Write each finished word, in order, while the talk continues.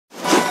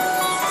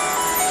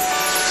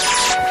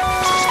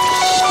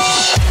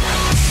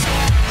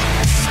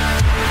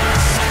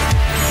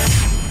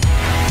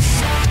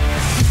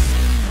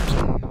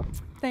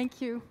Thank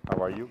you.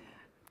 How are you?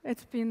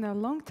 It's been a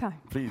long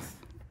time. Please.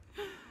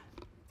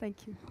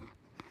 Thank you.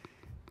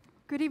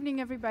 Good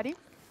evening, everybody.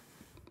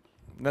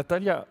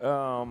 Natalia,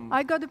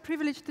 I got the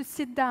privilege to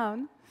sit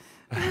down.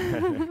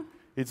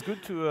 it's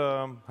good to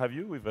have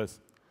you with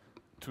us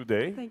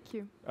today. Thank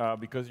you.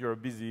 Because you're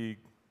a busy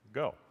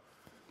girl.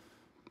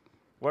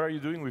 What are you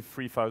doing with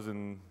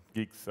 3,000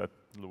 gigs at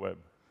LeWeb?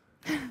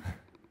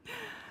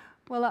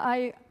 Well,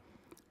 I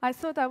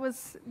thought I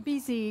was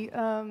busy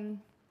a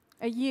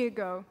year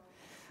ago.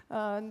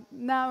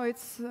 Now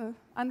it's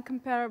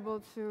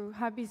uncomparable to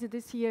how busy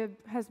this year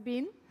has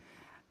been.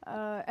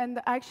 And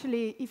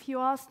actually, if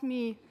you asked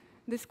me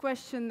this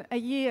question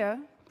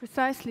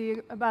precisely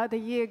about a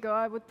year ago,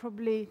 I would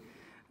probably,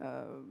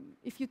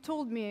 if you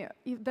told me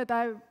that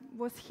I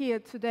was here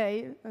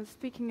today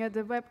speaking at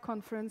the web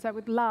conference, I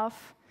would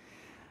laugh,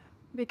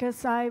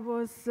 because I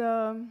was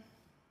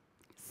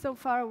so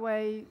far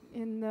away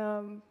in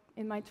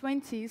my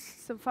 20s,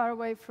 so far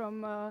away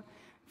from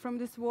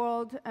this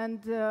world,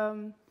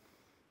 and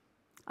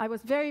I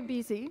was very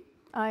busy.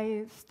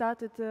 I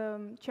started a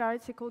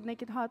charity called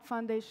Naked Heart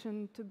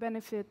Foundation to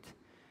benefit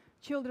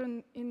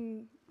children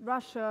in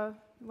Russia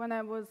when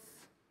I was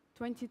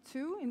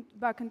 22,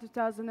 back in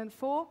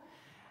 2004.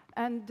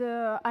 And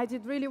I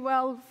did really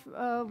well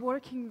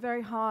working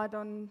very hard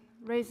on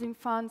raising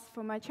funds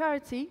for my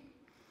charity.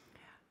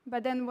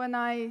 But then when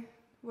I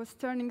was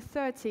turning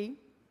 30,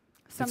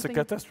 it's a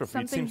catastrophe.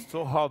 It seems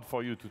so hard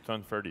for you to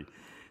turn 30.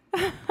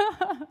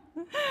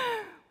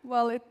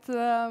 Well,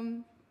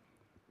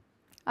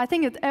 I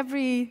think at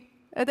every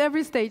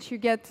stage you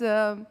get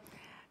that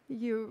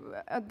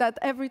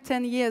every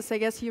 10 years, I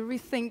guess, you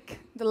rethink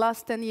the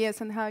last 10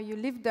 years and how you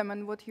lived them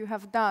and what you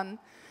have done.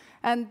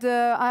 And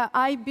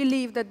I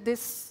believe that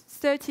this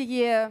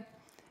 30-year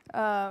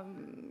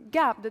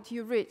gap that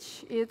you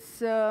reach,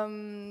 it's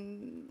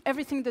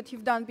everything that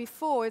you've done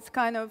before. It's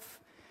kind of,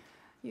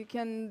 you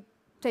can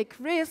take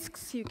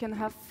risks, you can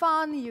have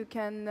fun, you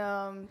can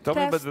Tell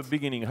me about the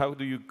beginning. How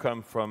do you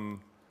come from,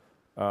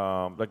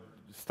 like,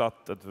 start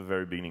at the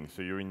very beginning?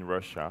 So you're in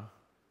Russia.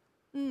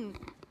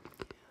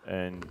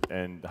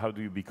 And how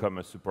do you become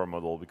a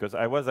supermodel? Because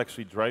I was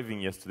actually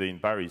driving yesterday in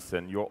Paris,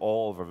 and you're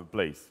all over the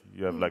place.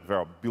 You have like, there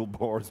are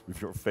billboards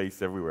with your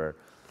face everywhere.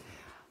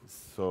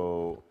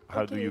 So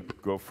how do you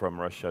go from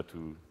Russia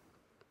to?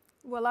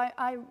 Well,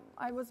 I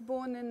was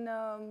born in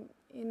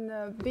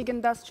a big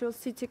industrial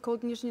city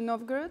called Nizhny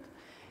Novgorod,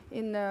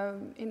 in a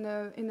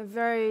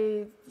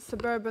very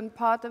suburban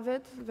part of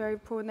it, very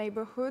poor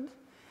neighborhood.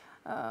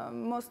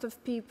 Most of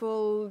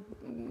people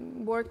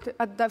worked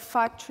at the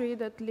factory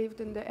that lived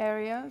in the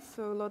area,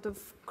 so a lot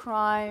of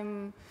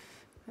crime.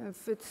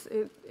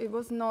 It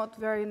was not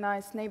very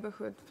nice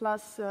neighborhood.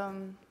 Plus,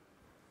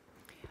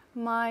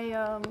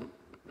 my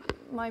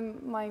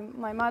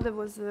mother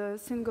was a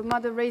single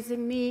mother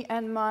raising me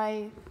and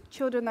my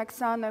children,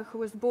 Oksana, who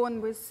was born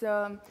with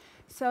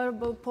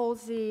cerebral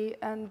palsy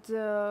and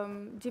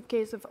deep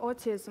case of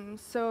autism.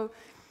 So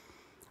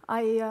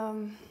I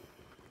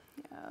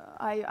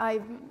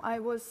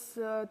was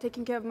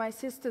taking care of my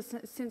sister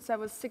since I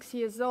was 6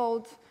 years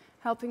old,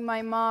 helping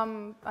my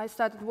mom. I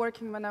started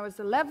working when I was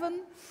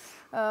 11.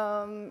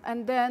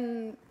 And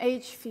then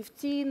age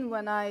 15,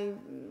 when I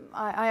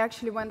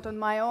actually went on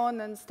my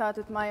own and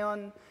started my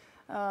own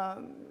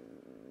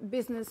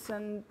business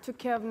and took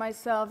care of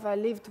myself. I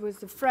lived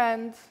with a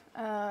friend.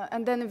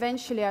 And then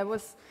eventually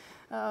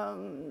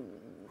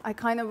I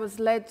kind of was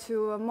led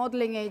to a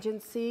modeling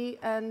agency,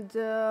 and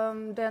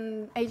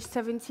then age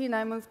 17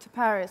 I moved to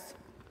Paris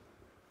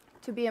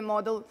to be a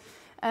model,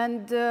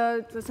 and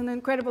it was an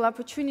incredible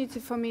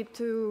opportunity for me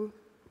to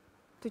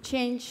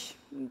change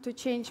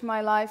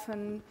my life,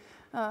 and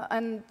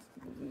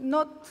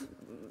not,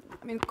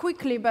 I mean,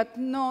 quickly, but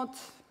not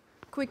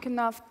quick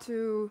enough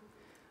to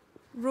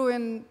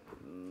ruin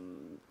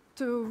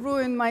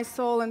my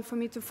soul and for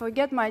me to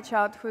forget my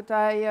childhood.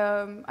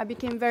 I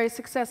became very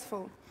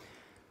successful.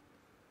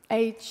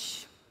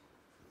 Age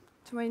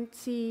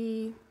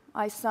 20,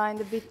 I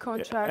signed a big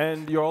contract.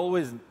 And you're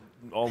always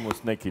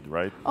almost naked,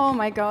 right? Oh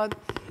my God!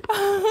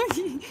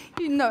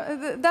 You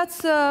know, that's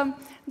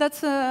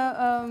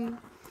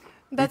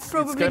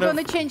probably going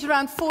to change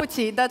around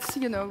 40. That's,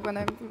 you know, when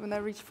I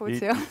reach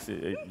 40.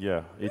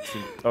 Yeah,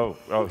 oh,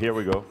 here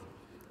we go.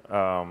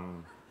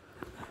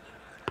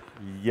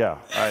 Yeah,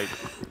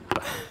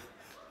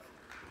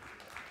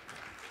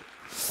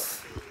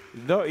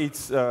 No,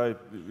 it's.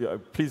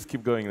 Please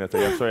keep going,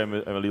 Natalia. I'm sorry, I'm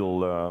a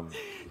little.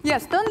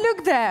 Yes, don't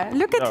look there.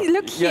 Look at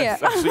look here.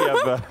 Yes, actually,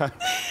 I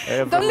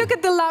have don't look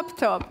at the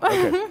laptop.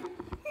 Okay.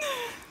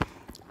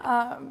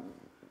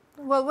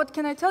 Well, what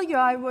can I tell you?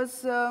 I was.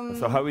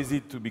 So how is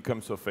it to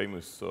become so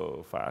famous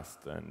so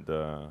fast? And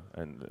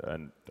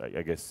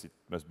I guess it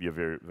must be a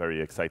very,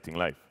 very exciting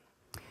life.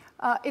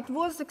 It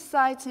was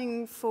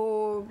exciting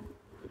for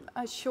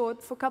a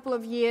couple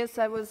of years.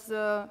 I was.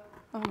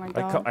 Oh my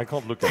God! I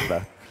can't look at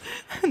that.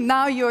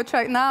 Now you're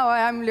trying. Now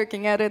I'm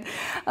looking at it.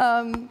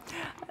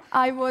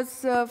 I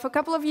was for a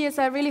couple of years.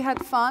 I really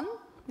had fun.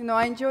 You know,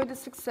 I enjoyed the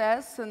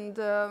success, and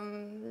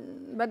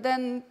but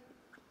then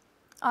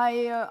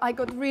I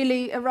got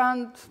really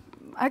around,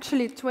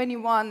 actually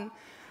 21,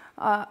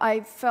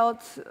 I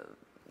felt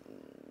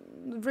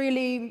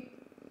really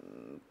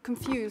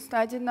confused.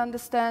 I didn't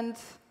understand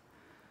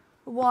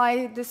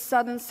why this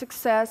sudden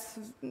success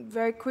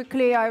very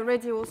quickly.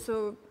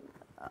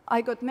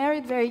 I got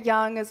married very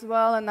young as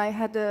well, and I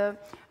had a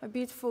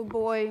beautiful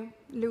boy,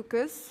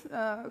 Lucas,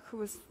 who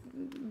was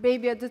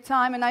baby at the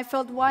time, and I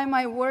felt, why am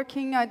I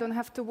working? I don't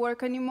have to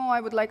work anymore. I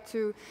would like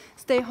to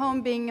stay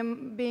home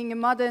being a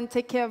mother and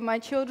take care of my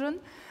children.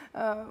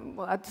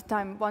 Well, at the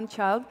time, one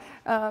child.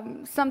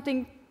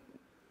 Something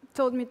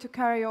told me to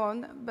carry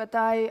on, but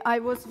I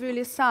was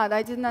really sad.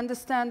 I didn't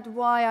understand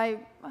why I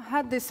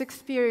had this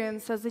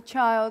experience as a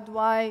child,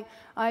 why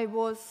I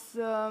was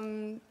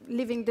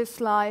living this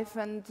life,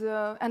 and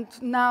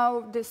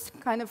now this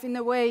kind of, in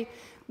a way,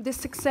 this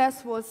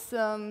success was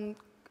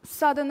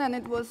sudden, and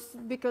it was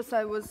because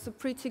I was a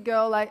pretty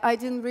girl. I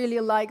didn't really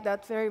like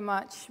that very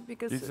much,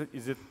 because...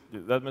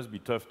 That must be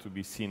tough to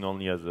be seen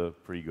only as a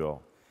pretty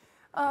girl.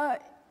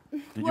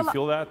 Did you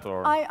feel that,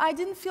 or? I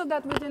didn't feel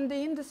that within the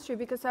industry,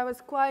 because I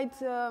was quite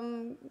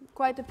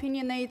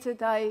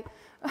opinionated. I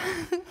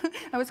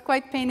was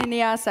quite pain in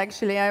the ass,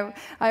 actually.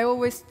 I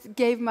always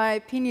gave my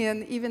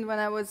opinion, even when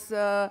I was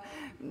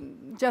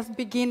just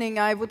beginning.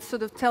 I would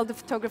sort of tell the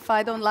photographer,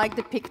 I don't like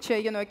the picture,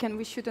 you know, can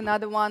we shoot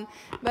another one?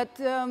 But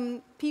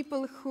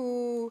people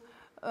who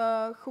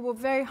were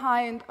very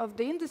high end of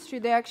the industry,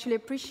 they actually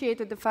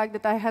appreciated the fact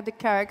that I had a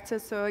character,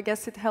 so I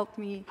guess it helped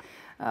me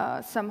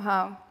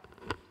somehow.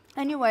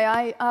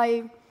 Anyway,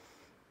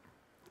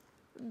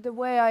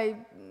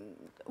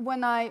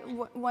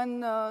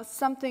 when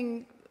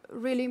something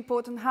really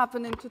important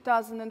happened in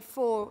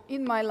 2004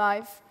 in my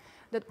life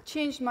that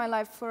changed my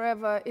life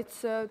forever,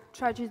 it's a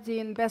tragedy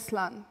in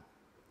Beslan.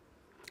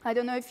 I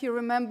don't know if you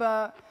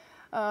remember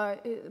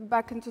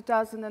back in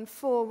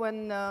 2004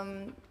 when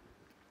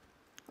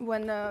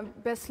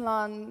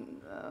Beslan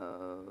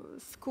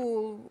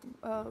school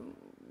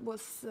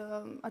was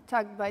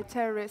attacked by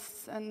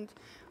terrorists and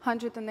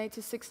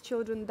 186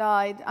 children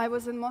died. I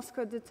was in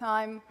Moscow at the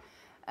time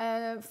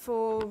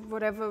for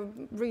whatever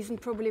reason,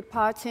 probably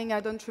partying, I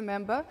don't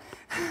remember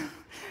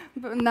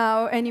but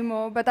now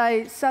anymore. But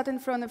I sat in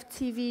front of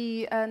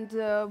TV and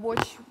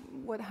watched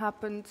what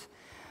happened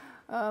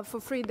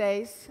for 3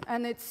 days.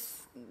 And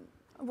it's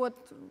what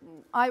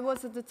I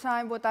was at the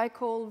time, what I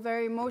call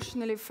very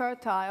emotionally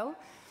fertile.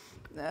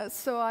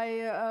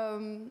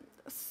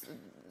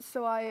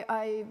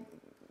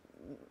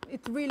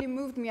 It really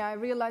moved me. I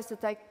realized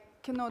that I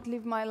cannot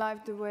live my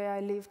life the way I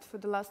lived for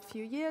the last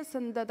few years,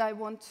 and that I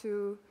want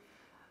to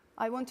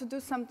do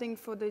something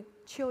for the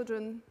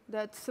children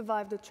that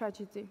survived the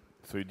tragedy.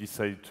 So you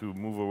decided to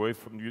move away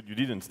from, you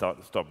didn't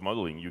stop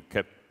modeling, you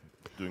kept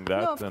doing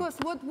that? No, of course.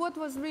 What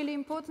was really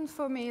important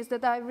for me is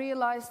that I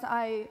realized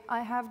I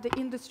have the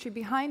industry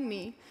behind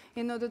me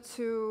in order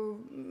to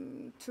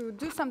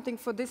do something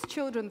for these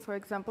children, for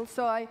example.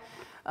 So I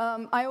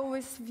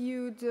always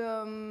viewed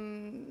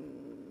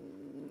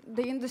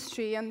the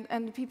industry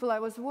and the people I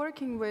was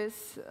working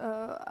with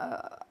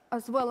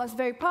as well as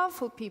very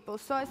powerful people.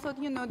 So I thought,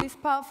 you know, these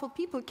powerful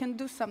people can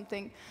do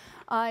something.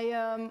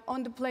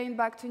 On the plane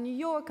back to New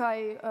York,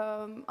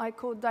 I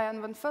called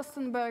Diane van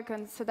Furstenberg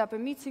and set up a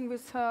meeting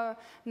with her.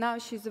 Now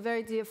she's a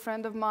very dear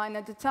friend of mine.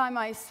 At the time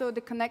I saw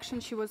the connection,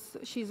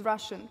 she's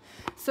Russian.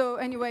 So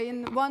anyway,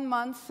 in 1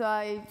 month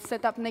I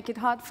set up Naked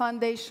Heart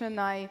Foundation.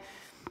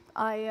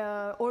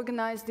 I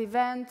organized the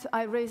event,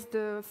 I raised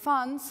the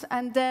funds,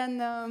 and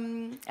then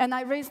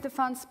I raised the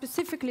funds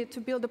specifically to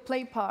build a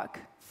play park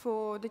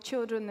for the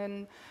children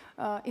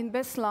in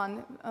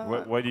Beslan.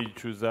 Why did you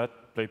choose that,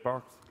 play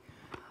park?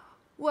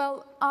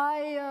 Well,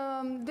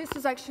 this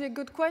is actually a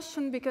good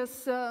question,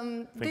 because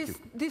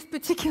this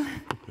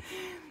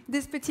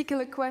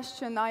particular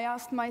question I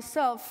asked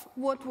myself: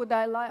 what would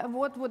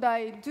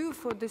I do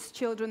for these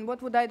children?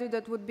 What would I do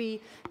that would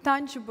be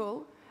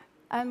tangible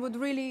and would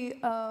really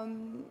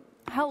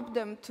help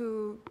them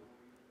to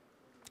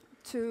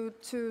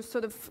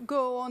sort of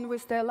go on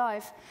with their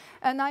life?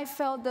 And I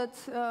felt that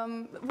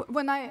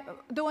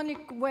the only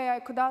way I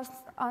could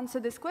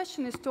answer this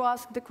question is to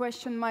ask the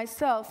question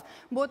myself.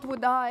 What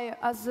would I,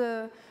 as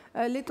a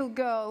little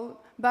girl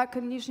back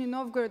in Nizhny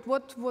Novgorod,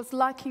 what was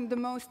lacking the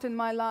most in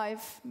my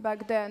life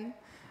back then?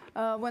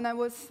 When I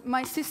was,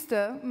 my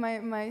sister,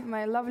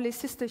 my lovely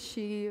sister,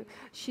 she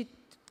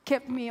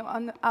kept me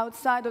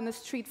outside on the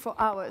street for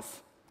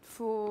hours.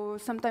 For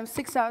sometimes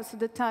 6 hours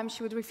at a time.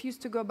 She would refuse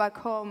to go back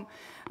home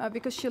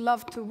because she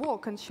loved to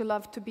walk and she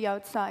loved to be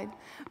outside.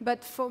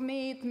 But for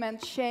me, it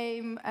meant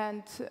shame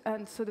and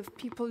sort of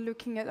people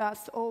looking at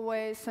us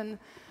always and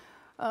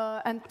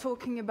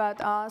talking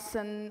about us.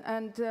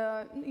 And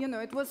you know,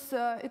 it was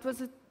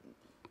an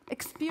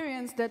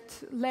experience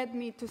that led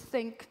me to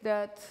think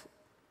that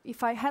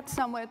if I had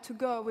somewhere to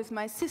go with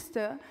my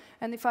sister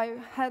and if I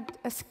had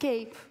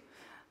escape,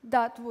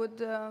 that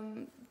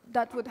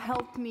that would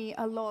help me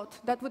a lot.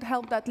 That would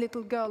help that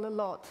little girl a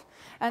lot.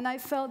 And I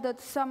felt that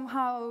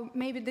somehow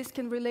maybe this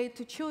can relate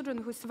to children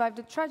who survived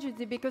the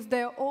tragedy, because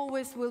there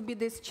always will be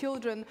these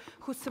children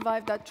who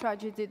survived that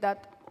tragedy,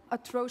 that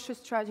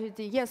atrocious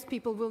tragedy. Yes,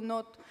 people will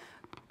not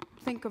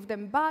think of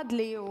them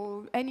badly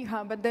or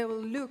anyhow, but they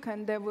will look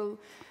and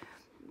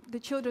the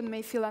children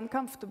may feel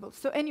uncomfortable.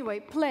 So anyway,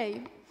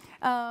 play.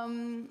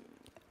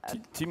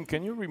 Tim,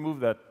 can you remove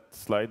that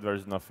slide?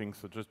 There's nothing,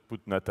 so just put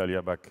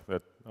Natalia back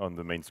on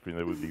the main screen.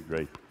 That would be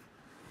great.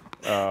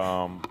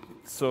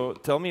 So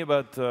tell me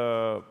about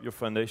your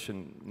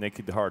foundation,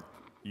 Naked Heart.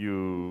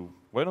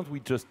 Why don't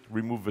we just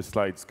remove the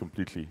slides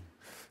completely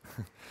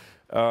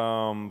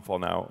for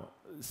now?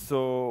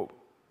 So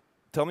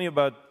tell me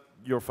about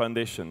your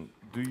foundation.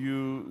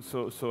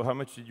 So how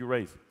much did you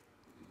raise?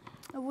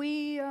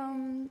 We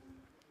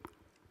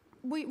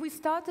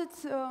started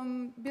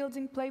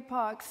building play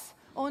parks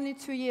only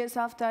 2 years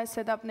after I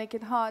set up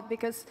Naked Heart,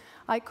 because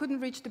I couldn't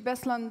reach the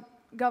Beslan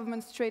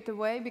government straight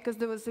away, because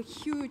there was a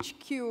huge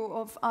queue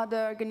of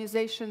other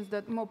organizations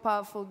that more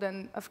powerful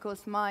than, of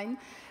course, mine,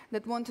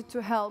 that wanted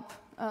to help.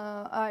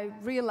 I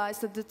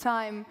realized at the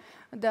time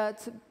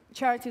that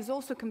charity is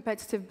also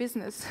competitive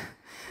business.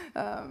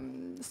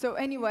 So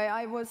anyway,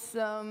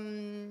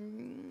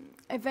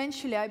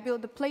 eventually I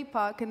built a play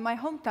park in my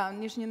hometown,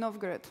 Nizhny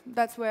Novgorod.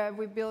 That's where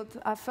we built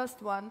our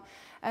first one.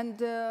 And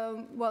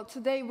well,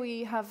 today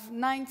we have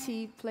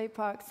 90 play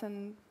parks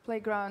and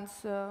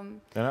playgrounds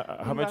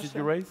how much did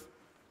you raise?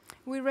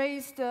 We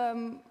raised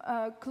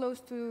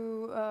close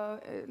to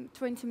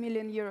 20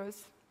 million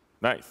euros.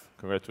 Nice,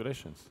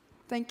 congratulations.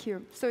 Thank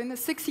you. So in the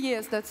 6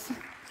 years, that's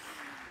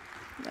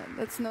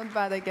not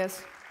bad, I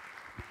guess.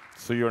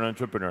 So you're an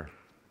entrepreneur?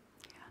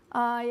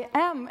 I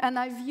am, and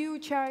I view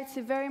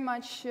charity very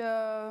much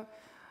as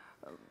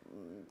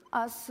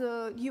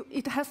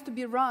it has to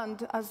be run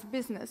as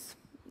business.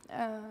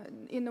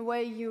 In a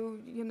way,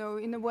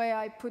 in a way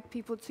I put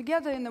people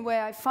together, in a way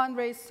I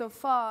fundraise so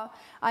far.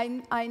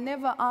 I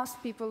never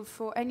ask people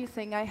for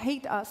anything. I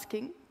hate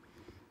asking.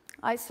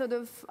 I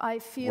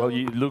feel... Well,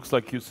 it looks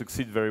like you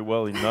succeed very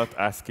well in not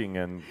asking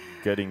and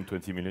getting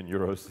 20 million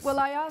euros. Well,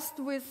 I asked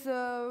with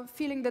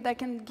feeling that I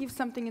can give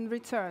something in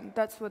return.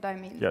 That's what I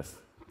mean. Yes.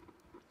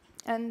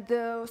 And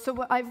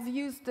so I've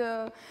used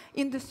the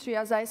industry,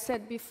 as I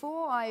said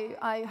before.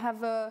 I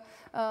have a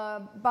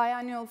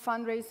biannual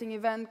fundraising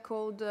event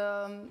called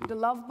the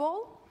Love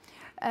Ball.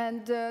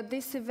 And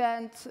this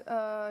event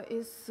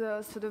is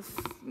sort of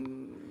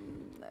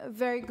a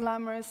very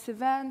glamorous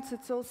event.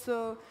 It's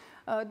also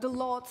the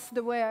lots,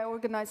 the way I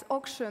organize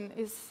auction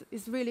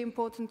is really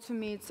important to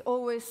me. It's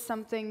always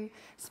something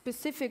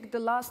specific. The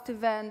last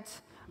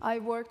event, I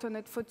worked on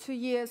it for 2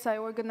 years. I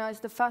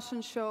organized a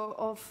fashion show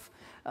of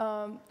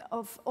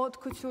haute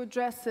couture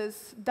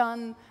dresses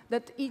done,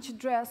 that each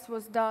dress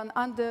was done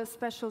under a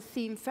special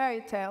theme,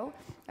 fairy tale,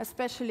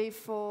 especially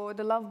for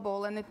the Love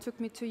Ball, and it took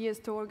me 2 years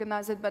to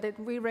organize it, but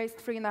we raised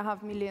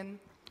 3.5 million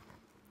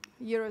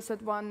euros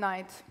at one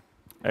night.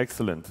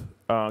 Excellent.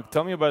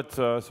 Tell me about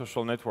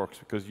social networks,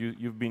 because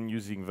you've been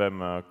using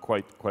them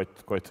quite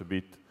a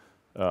bit,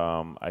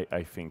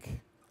 I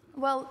think.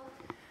 Well,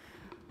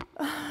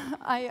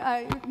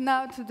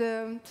 now to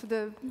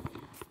the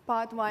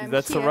part why I'm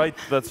here.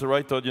 That's the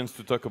right audience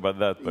to talk about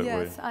that, by the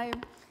way.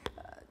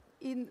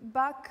 Yes,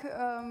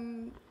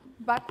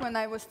 back when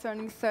I was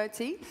turning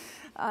 30,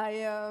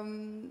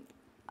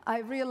 I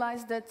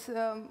realized that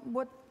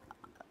what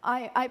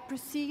I'm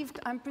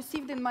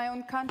perceived in my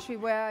own country,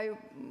 where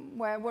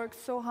I worked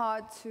so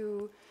hard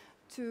to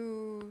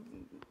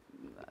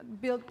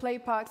build play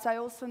parks. I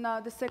also now,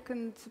 the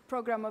second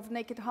program of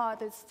Naked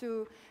Heart is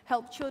to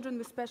help children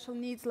with special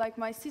needs like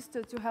my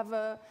sister to have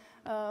a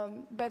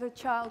better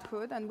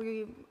childhood, and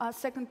our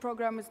second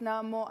program is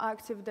now more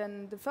active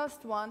than the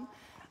first one.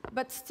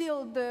 But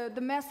still,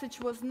 the message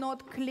was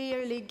not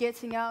clearly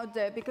getting out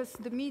there, because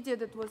the media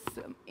that was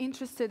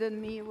interested in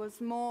me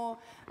was more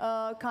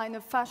kind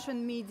of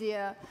fashion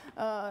media,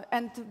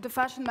 and the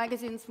fashion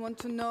magazines want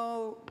to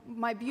know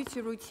my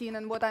beauty routine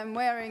and what I'm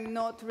wearing,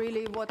 not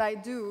really what I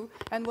do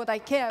and what I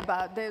care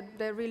about.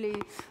 They're really...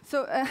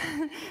 So,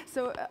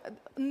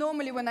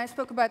 normally when I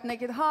spoke about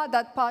Naked Heart,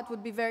 that part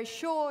would be very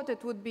short.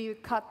 It would be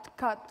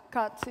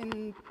cut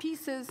in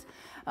pieces.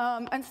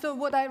 And so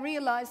what I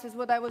realized is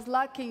what I was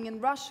lacking in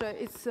Russia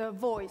is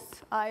voice.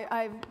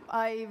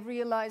 I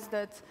realized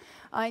that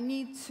I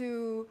need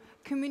to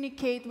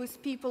communicate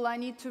with people. I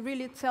need to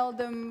really tell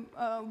them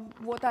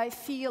what I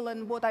feel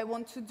and what I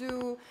want to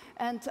do.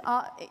 And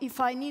if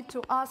I need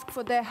to ask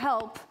for their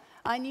help,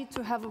 I need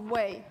to have a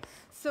way.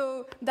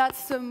 So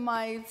that's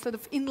my sort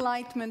of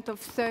enlightenment of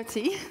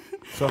 30.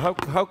 So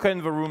how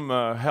can the room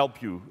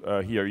help you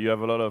here? You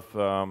have a lot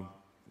of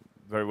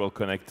very well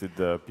connected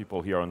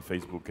people here on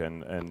Facebook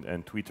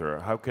and Twitter.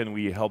 How can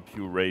we help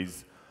you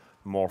raise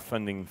more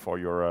funding for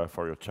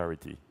your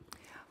charity?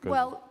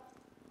 Well,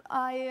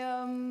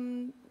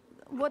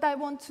 what I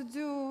want to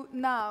do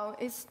now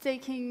is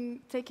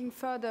taking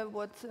further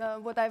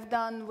what I've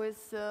done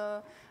with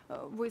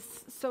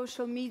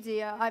social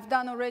media. I've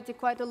done already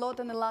quite a lot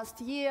in the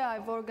last year.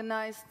 I've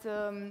organized,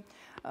 sort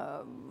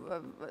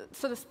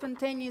of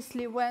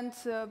spontaneously went,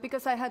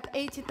 because I had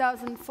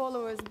 80,000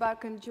 followers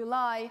back in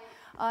July,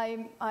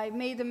 I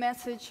made a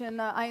message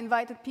and I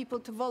invited people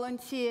to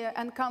volunteer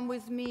and come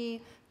with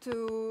me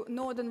to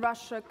northern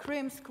Russia,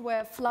 Krimsk,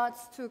 where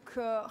floods took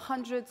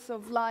hundreds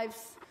of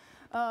lives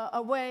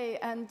away,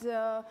 and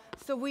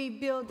so we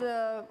built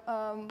a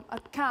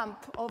camp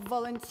of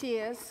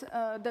volunteers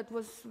that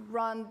was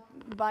run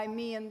by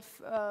me, and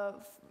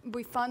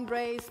we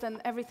fundraised,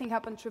 and everything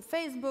happened through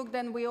Facebook.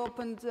 Then we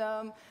opened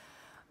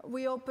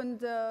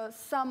a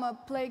summer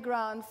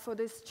playground for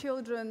these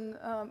children,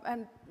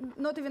 and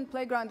not even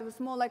playground, it was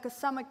more like a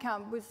summer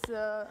camp with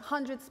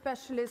 100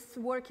 specialists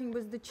working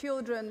with the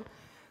children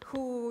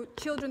who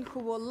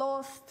were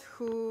lost,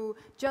 who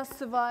just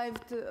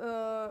survived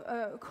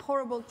a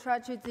horrible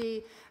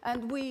tragedy,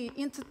 and we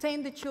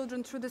entertained the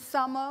children through the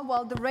summer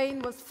while the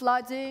rain was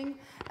flooding,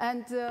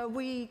 and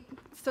we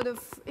sort of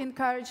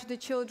encouraged the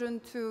children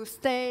to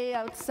stay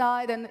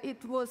outside, and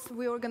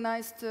we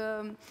organized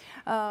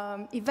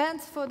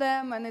events for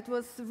them, and it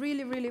was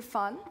really, really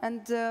fun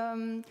and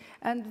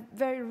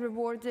very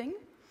rewarding.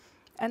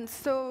 And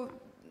so,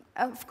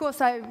 of course,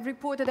 I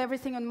reported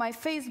everything on my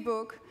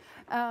Facebook.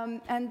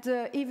 And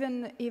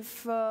even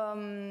if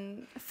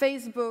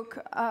Facebook,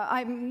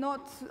 I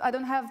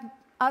don't have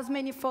as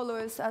many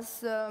followers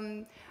as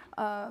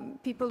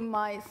people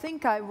might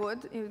think I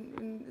would,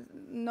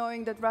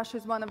 knowing that Russia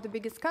is one of the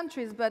biggest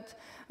countries, but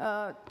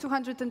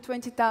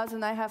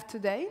 220,000 I have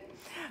today.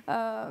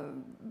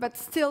 But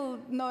still,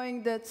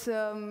 knowing that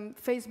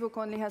Facebook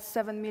only has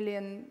 7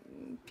 million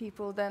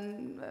people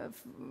then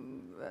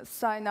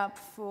sign up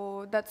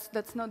for,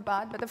 that's not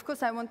bad. But of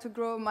course, I want to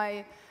grow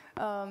my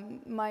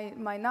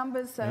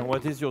numbers. And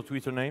what is your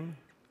Twitter name?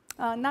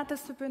 Nata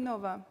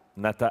Supernova.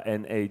 Nata,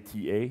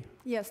 N-A-T-A?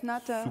 Yes,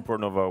 Nata.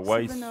 Supernova.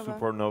 Why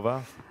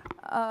Supernova?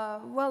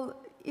 Well,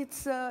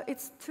 it's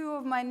two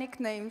of my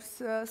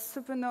nicknames.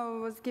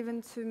 Supernova was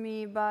given to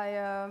me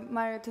by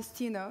Mario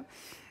Testino,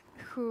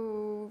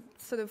 who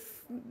sort of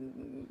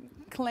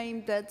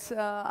claimed that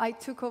I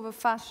took over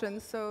fashion.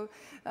 So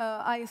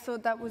I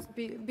thought that was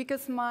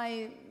because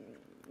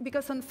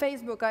on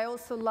Facebook I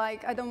also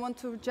I don't want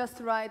to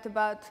just write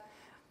about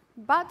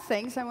bad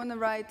things. I want to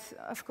write,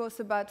 of course,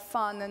 about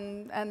fun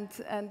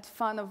and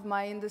fun of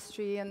my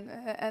industry,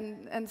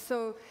 and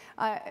so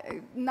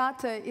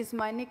Nata is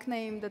my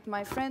nickname that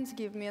my friends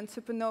give me, and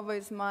Supernova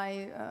is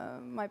my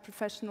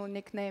professional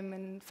nickname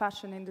in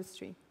fashion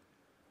industry.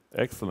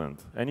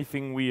 Excellent.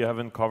 Anything we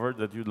haven't covered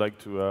that you'd like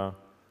to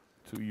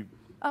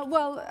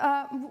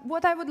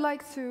what I would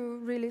like to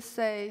really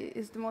say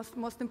is the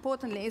most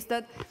importantly is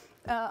that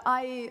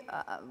I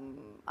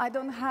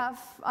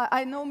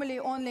normally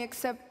only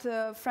accept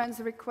friends'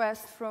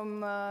 requests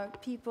from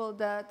people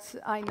that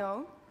I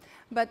know,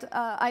 but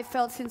I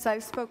felt since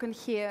I've spoken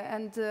here,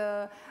 and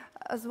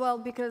as well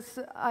because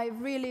I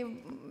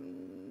really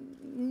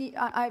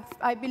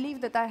I believe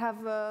that I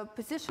have a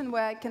position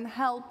where I can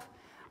help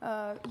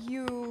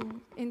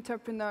you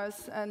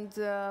entrepreneurs and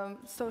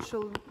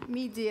social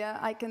media.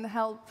 I can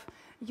help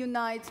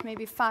unite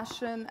maybe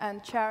fashion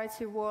and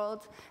charity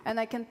world, and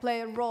I can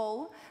play a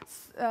role.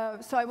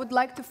 So I would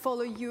like to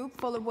follow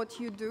what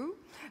you do,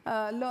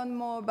 learn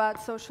more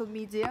about social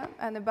media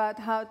and about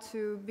how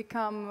to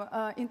become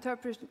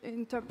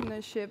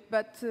entrepreneur,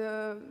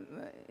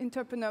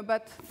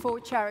 but for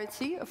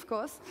charity, of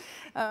course,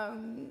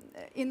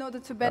 in order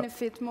to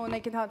benefit more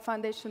Naked Heart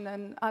Foundation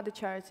and other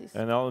charities.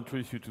 And I'll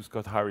introduce you to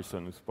Scott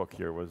Harrison, who spoke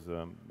here, was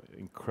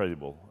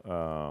incredible.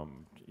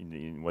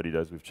 In what he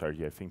does with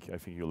charity. I think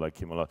you'll like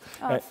him a lot.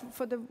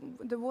 For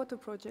the water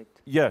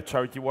project? Yeah,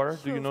 Charity Water.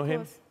 Sure, do you know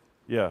him?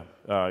 Yeah,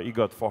 he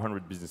got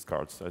 400 business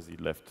cards as he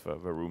left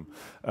the room.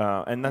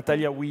 And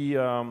Natalia, we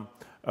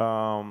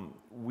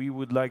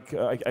would like,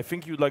 I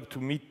think you'd like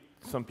to meet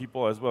some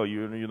people as well.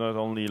 You're not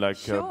only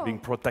being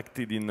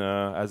protected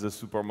as a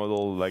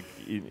supermodel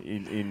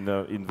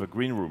in the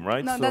green room,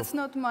 right? No, so that's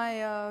not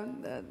my.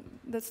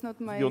 That's not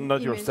my. You're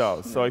not image.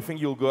 Yourself. No. So I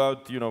think you'll go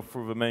out,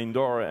 through the main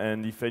door,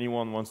 and if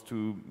anyone wants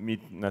to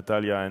meet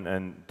Natalia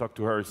and talk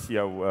to her, see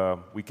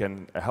how we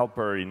can help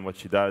her in what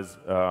she does.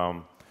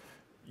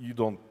 You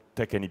don't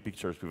take any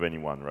pictures with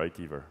anyone, right?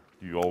 Either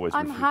you always.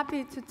 I'm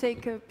happy to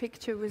take a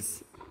picture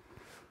with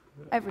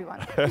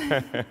everyone.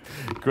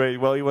 Great.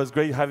 Well, it was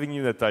great having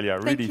you, Natalia.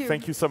 Really,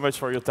 thank you so much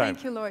for your time.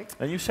 Thank you, Loic.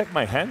 And you shake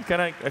my hand.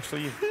 Can I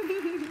actually?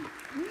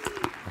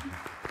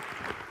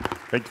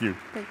 Thank you.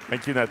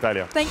 Thank you,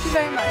 Natalia. Thank you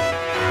very much.